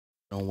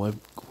On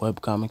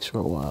web comics for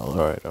a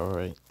while. All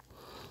right.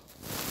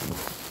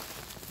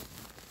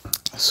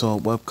 So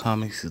web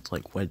comics is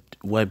like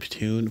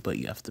webtoon, but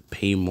you have to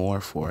pay more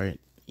for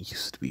it. It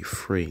used to be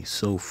free,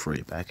 so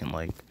free back in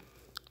like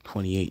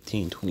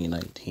 2018,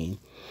 2019.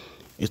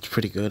 It's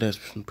pretty good. There's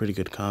some pretty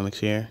good comics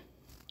here.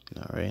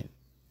 All right.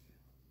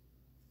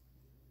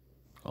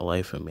 A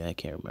life of me, I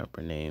can't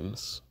remember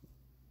names.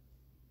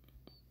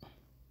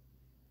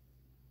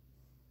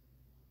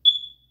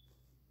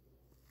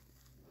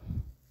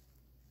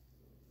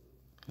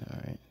 All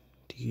right.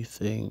 Do you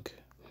think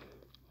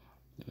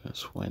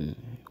that's when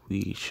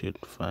we should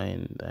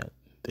find that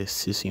this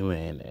sissy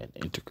man and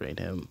integrate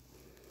him?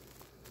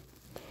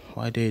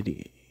 Why did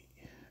he,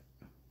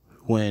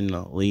 when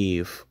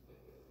leave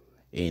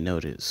a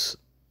notice,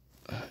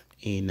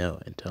 a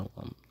note and tell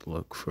him to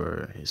look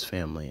for his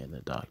family in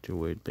the Dr.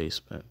 Weird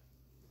basement?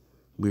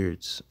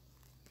 Weirds.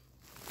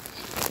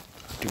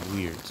 Dr.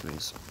 Weirds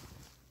means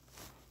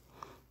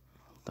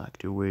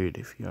Dr. Weird,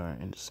 if you are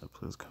innocent,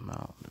 please come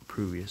out and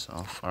prove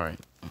yourself. Alright.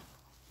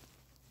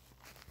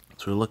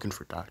 So we're looking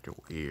for Dr.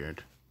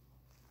 Weird.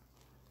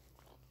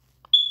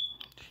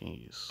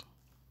 Jeez.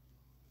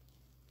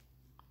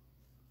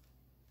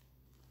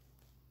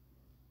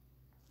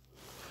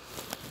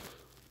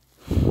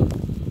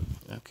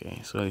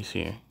 Okay, so he's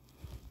here.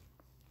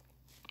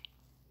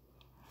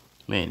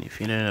 Man,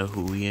 if you don't know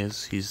who he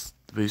is, he's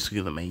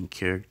basically the main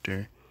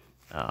character.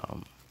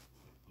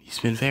 He's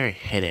been very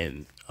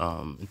hidden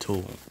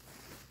until,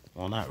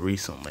 well, not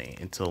recently,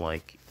 until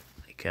like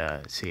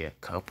say a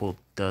couple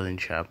dozen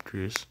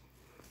chapters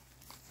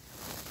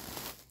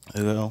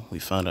ago. We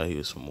found out he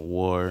was from a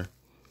war.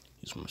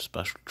 He's from a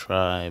special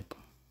tribe.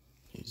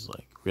 He's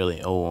like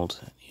really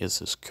old. He has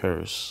this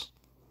curse.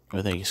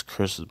 I think his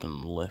curse has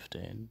been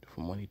lifted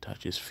from when he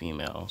touches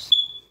females.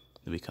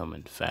 They become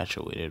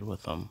infatuated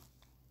with them.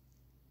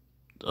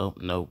 Oh,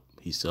 nope.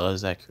 He still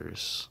has that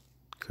curse.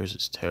 Curse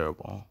is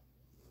terrible.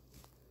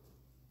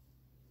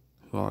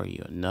 Who are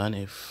you? A nun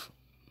if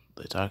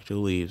the doctor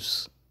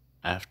leaves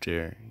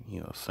after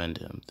you offend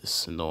him.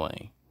 This is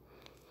annoying.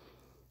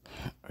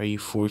 Are you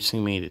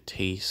forcing me to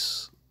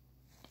taste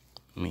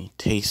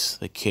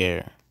the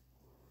care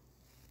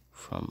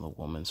from the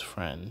woman's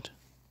friend?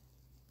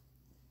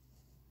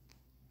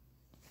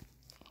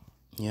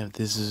 Yeah,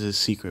 this is his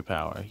secret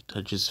power. He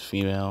touches a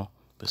female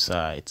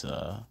besides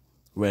a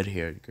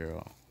red-haired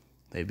girl.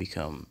 They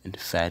become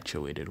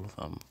infatuated with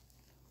him.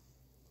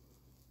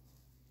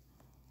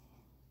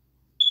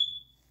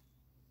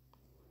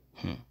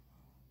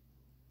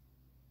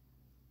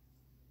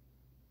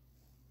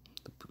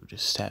 The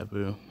Buddhist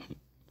taboo.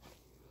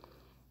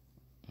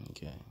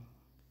 Okay.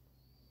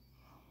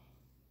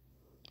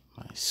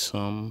 My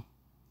son.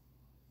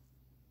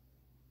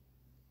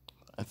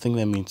 I think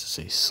that means to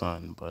say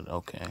son, but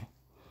okay.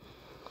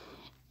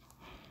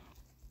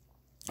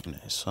 And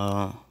I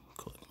saw,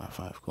 collect my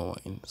 5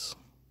 coins.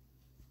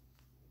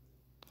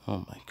 Oh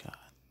my god.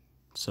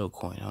 So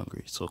coin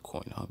hungry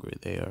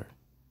they are.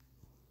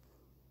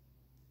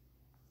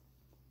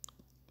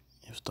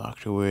 If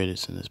Dr. Weird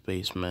is in this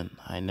basement,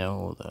 I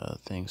know the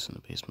things in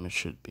the basement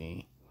should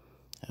be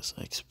as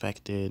I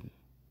expected.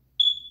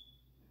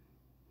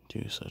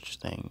 Do such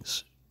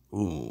things.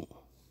 Ooh.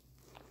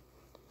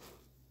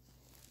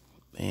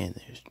 Man,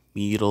 there's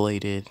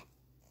mutilated.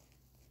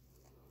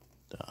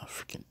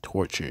 Freaking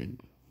tortured.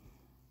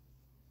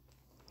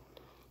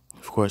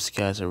 Of course,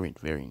 guys are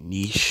very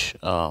niche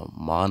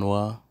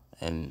manhwa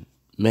and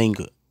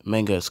manga.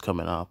 Manga is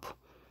coming up.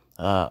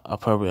 I'll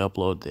probably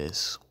upload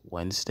this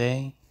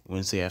Wednesday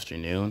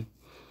afternoon.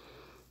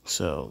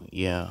 So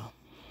yeah,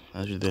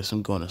 after this,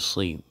 I'm going to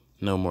sleep.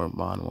 No more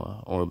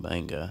manhwa or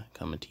manga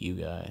coming to you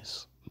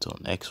guys until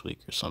next week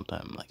or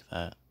sometime like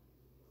that.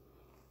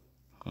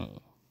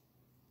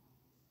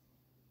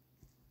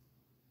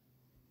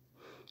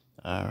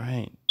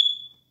 Alright.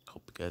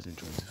 Hope you guys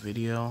enjoyed the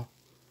video.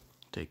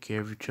 Take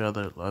care of each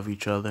other, love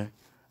each other,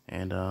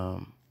 and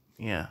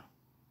yeah,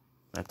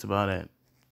 that's about it.